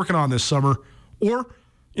on. What are you working on this summer? Or,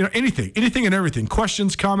 anything and everything.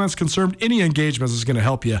 Questions, comments, concerns, any engagements is going to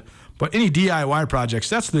help you. But any DIY projects,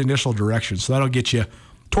 that's the initial direction. So that'll get you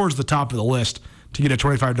towards the top of the list to get a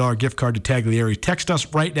 $25 gift card to Tagliari. Text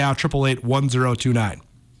us right now, 888-1029.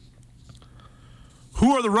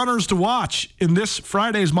 Who are the runners to watch in this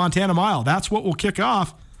Friday's Montana Mile? That's what will kick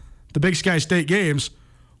off the Big Sky State Games.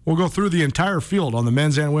 We'll go through the entire field on the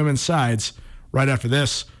men's and women's sides right after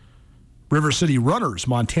this. River City Runners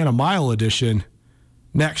Montana Mile edition.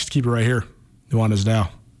 Next, keep it right here. Nuanez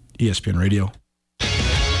Now, ESPN Radio.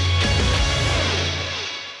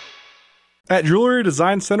 At Jewelry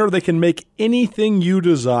Design Center, they can make anything you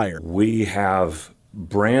desire. We have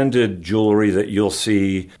branded jewelry that you'll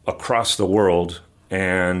see across the world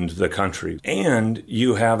and the country. And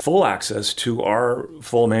you have full access to our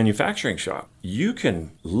full manufacturing shop. You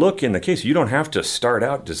can look in the case. You don't have to start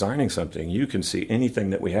out designing something. You can see anything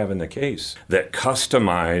that we have in the case that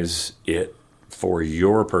customize it for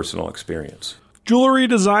your personal experience. Jewelry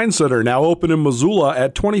Design Center, now open in Missoula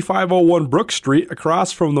at 2501 Brook Street,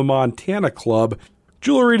 across from the Montana Club.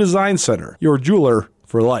 Jewelry Design Center, your jeweler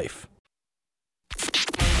for life.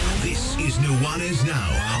 This is Nuanez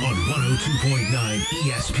Now on 106.9 102.9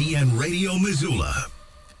 ESPN Radio Missoula.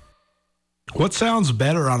 What sounds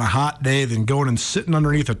better on a hot day than going and sitting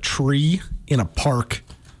underneath a tree in a park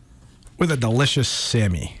with a delicious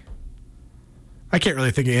Sammy? I can't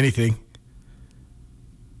really think of anything.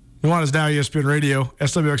 Nuanez Now, ESPN Radio,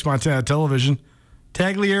 SWX Montana Television.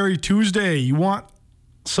 Taglieri Tuesday. You want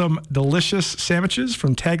some delicious sandwiches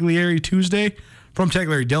from Taglieri Tuesday? From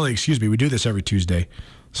Taglieri Deli, excuse me. We do this every Tuesday,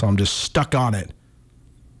 so I'm just stuck on it.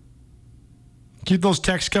 Keep those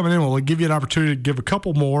texts coming in. We'll give you an opportunity to give a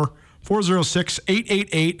couple more.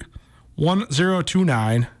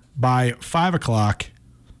 406-888-1029 by 5 o'clock.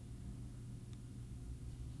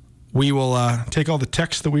 We will take all the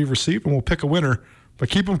texts that we've received and we'll pick a winner. But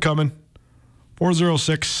keep them coming.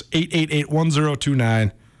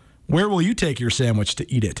 406-888-1029. Where will you take your sandwich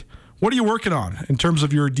to eat it? What are you working on in terms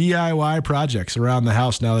of your DIY projects around the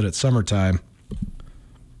house now that it's summertime?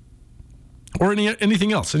 Or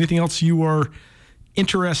anything else? Anything else you are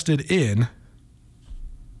interested in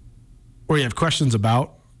or you have questions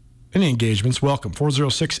about? Any engagements? Welcome.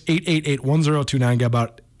 406-888-1029. Got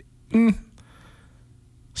about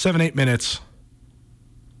 7-8 minutes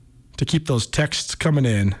to keep those texts coming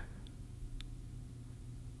in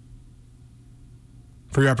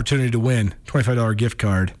for your opportunity to win $25 gift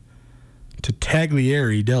card to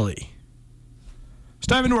Taglieri Deli. Let's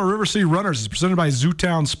dive into our River City Runners. It's presented by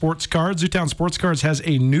Zootown Sports Cards. Zootown Sports Cards has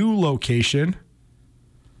a new location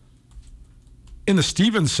in the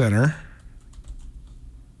Stevens Center.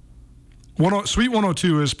 Suite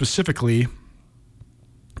 102 is specifically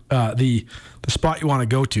the spot you want to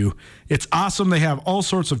go to. It's awesome. They have all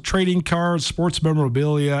sorts of trading cards, sports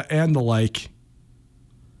memorabilia, and the like.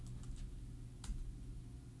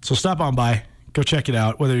 So stop on by. Go check it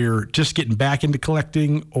out. Whether you're just getting back into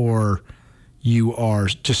collecting or you are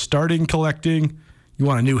just starting collecting, you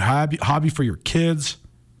want a new hobby for your kids,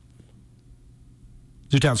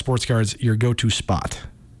 Zootown Sports Cards, your go-to spot.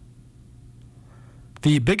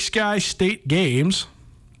 The Big Sky State Games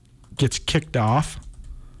gets kicked off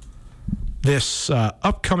this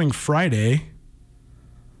upcoming Friday.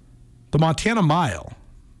 The Montana Mile,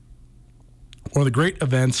 one of the great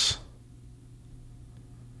events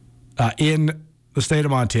in the state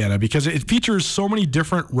of Montana, because it features so many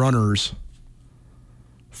different runners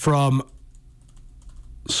from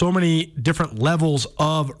so many different levels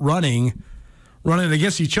of running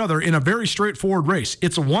against each other in a very straightforward race.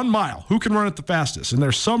 It's a 1 mile. Who can run it the fastest? And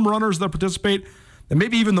there's some runners that participate that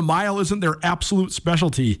maybe even the mile isn't their absolute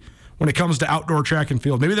specialty when it comes to outdoor track and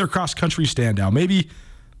field. Maybe they're cross-country standout. Maybe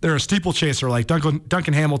they're a steeplechaser like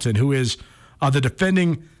Duncan Hamilton, who is the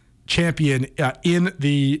defending champion in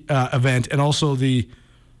the event and also the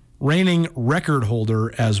reigning record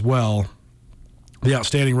holder as well. The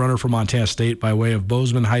outstanding runner from Montana State by way of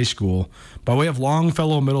Bozeman High School, by way of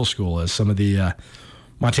Longfellow Middle School, as some of the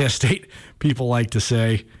Montana State people like to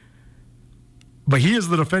say. But he is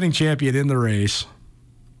the defending champion in the race.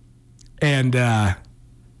 And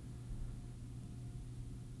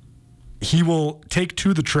he will take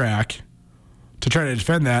to the track to try to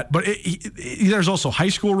defend that. But there's also high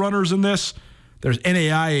school runners in this. There's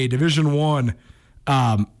NAIA, Division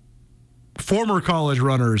I, former college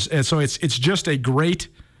runners. And so it's just a great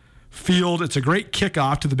field. It's a great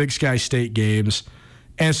kickoff to the Big Sky State Games.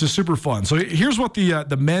 And it's just super fun. So here's what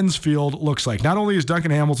the men's field looks like. Not only is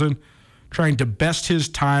Duncan Hamilton trying to best his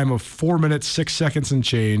time of 4 minutes, 6 seconds and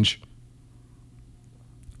change,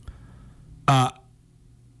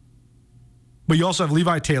 but you also have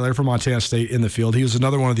Levi Taylor from Montana State in the field. He was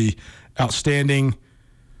another one of the outstanding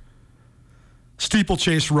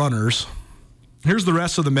steeplechase runners. Here's the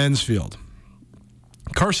rest of the men's field.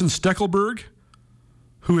 Carson Steckelberg,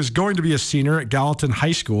 who is going to be a senior at Gallatin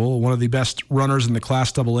High School, one of the best runners in the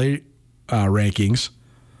Class AA rankings.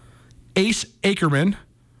 Ace Ackerman,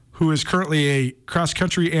 who is currently a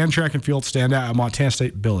cross-country and track and field standout at Montana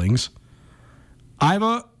State Billings.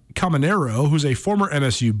 Iva Caminero, who's a former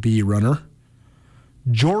MSU B runner.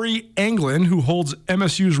 Jory Anglin, who holds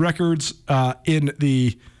MSU's records in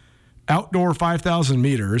the outdoor 5,000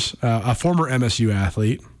 meters, a former MSU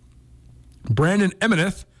athlete. Brandon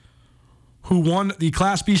Emeneth, who won the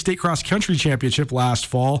Class B State Cross Country Championship last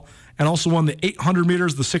fall and also won the 800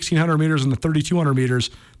 meters, the 1,600 meters, and the 3,200 meters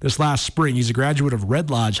this last spring. He's a graduate of Red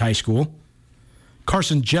Lodge High School.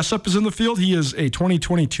 Carson Jessup is in the field. He is a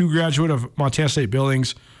 2022 graduate of Montana State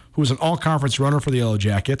Billings, who is an all-conference runner for the Yellow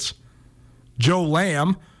Jackets. Joe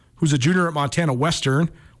Lamb, who's a junior at Montana Western,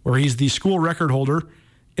 where he's the school record holder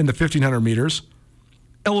in the 1,500 meters.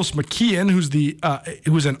 Ellis McKeon,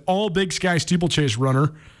 who's an all Big Sky steeplechase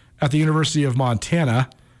runner at the University of Montana.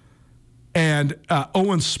 And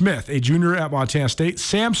Owen Smith, a junior at Montana State.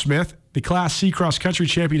 Sam Smith, the Class C cross-country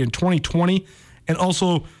champion in 2020, and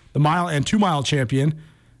also the mile and 2 mile champion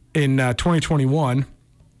in 2021.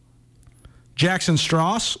 Jackson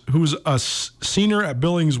Strauss, who's a senior at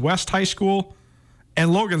Billings West High School,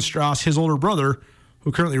 and Logan Strauss, his older brother,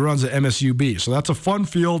 who currently runs at MSUB. So that's a fun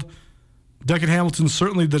field. Duncan Hamilton's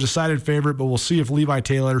certainly the decided favorite, but we'll see if Levi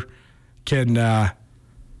Taylor can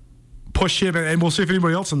push him, and we'll see if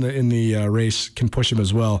anybody else in the race can push him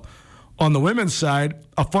as well. On the women's side,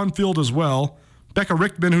 a fun field as well. Becca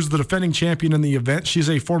Richtman, who's the defending champion in the event, she's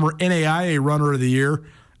a former NAIA Runner of the Year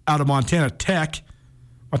out of Montana Tech.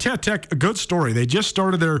 Montana Tech, a good story. They just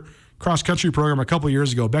started their cross-country program a couple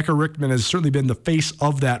years ago. Becca Richtman has certainly been the face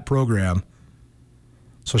of that program.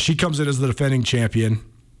 So she comes in as the defending champion.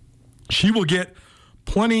 She will get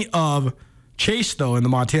plenty of chase, though, in the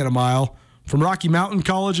Montana Mile from Rocky Mountain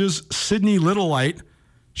College's Sydney Littlelight.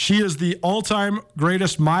 She is the all-time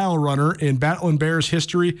greatest mile runner in Battling Bears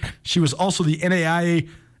history. She was also the NAIA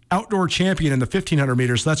outdoor champion in the 1,500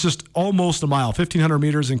 meters. So that's just almost a mile. 1,500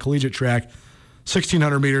 meters in collegiate track.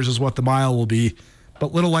 1,600 meters is what the mile will be.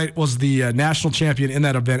 But Littlelight was the national champion in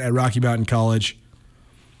that event at Rocky Mountain College.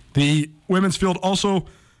 The women's field also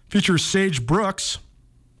features Sage Brooks,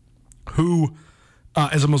 who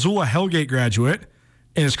is a Missoula Hellgate graduate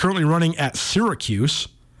and is currently running at Syracuse.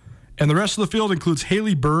 And the rest of the field includes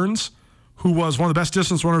Haley Burns, who was one of the best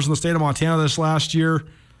distance runners in the state of Montana this last year.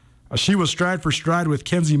 She was stride for stride with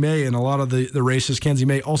Kenzie May in a lot of the races. Kenzie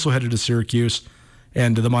May also headed to Syracuse,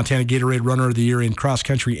 and the Montana Gatorade Runner of the Year in cross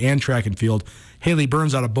country and track and field. Haley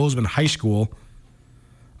Burns out of Bozeman High School.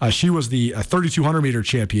 She was the 3,200 meter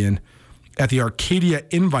champion at the Arcadia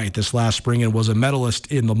Invite this last spring and was a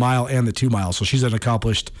medalist in the mile and the 2 mile. So she's an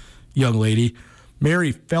accomplished young lady.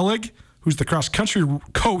 Mary Fellig, who's the cross-country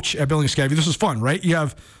coach at Billings Skyview. This is fun, right? You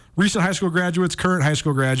have recent high school graduates, current high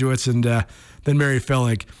school graduates, and then Mary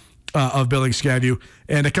Fellig of Billings Skyview.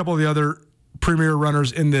 And a couple of the other premier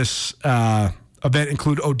runners in this event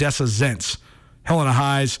include Odessa Zentz, Helena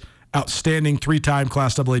High's outstanding 3-time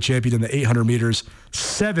Class AA champion in the 800 meters,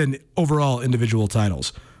 7 overall individual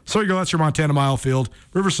titles. So there you go. That's your Montana Mile field.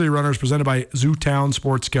 River City Runners presented by Zootown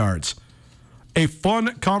Sports Cards. A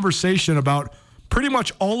fun conversation about pretty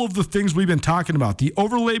much all of the things we've been talking about. The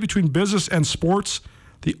overlay between business and sports.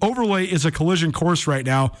 The overlay is a collision course right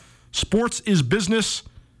now. Sports is business.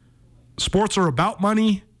 Sports are about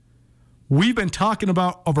money. We've been talking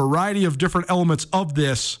about a variety of different elements of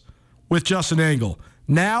this with Justin Angle.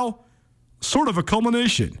 Now, sort of a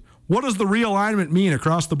culmination. What does the realignment mean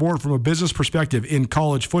across the board from a business perspective in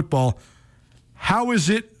college football? How is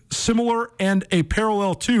it similar and a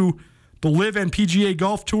parallel to the LIV and PGA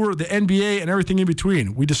Golf Tour, the NBA, and everything in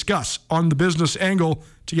between? We discuss on the business angle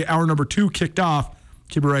to get hour number 2 kicked off.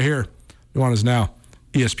 Keep it right here. Nuanez Now,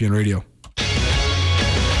 ESPN Radio.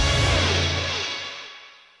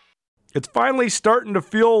 It's finally starting to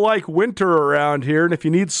feel like winter around here, and if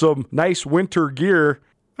you need some nice winter gear,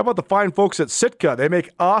 how about the fine folks at Sitka? They make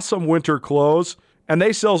awesome winter clothes, and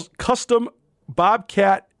they sell custom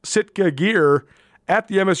Bobcat Sitka gear at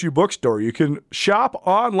the MSU Bookstore. You can shop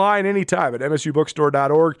online anytime at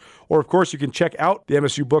msubookstore.org, or of course you can check out the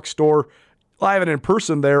MSU Bookstore live and in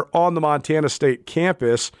person there on the Montana State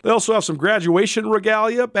campus. They also have some graduation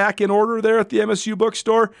regalia back in order there at the MSU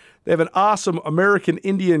Bookstore. They have an awesome American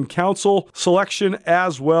Indian Council selection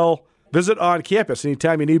as well. Visit on campus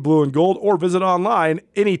anytime you need blue and gold, or visit online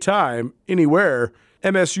anytime, anywhere,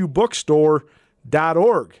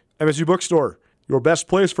 msubookstore.org. MSU Bookstore, your best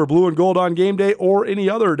place for blue and gold on game day or any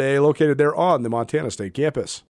other day, located there on the Montana State campus.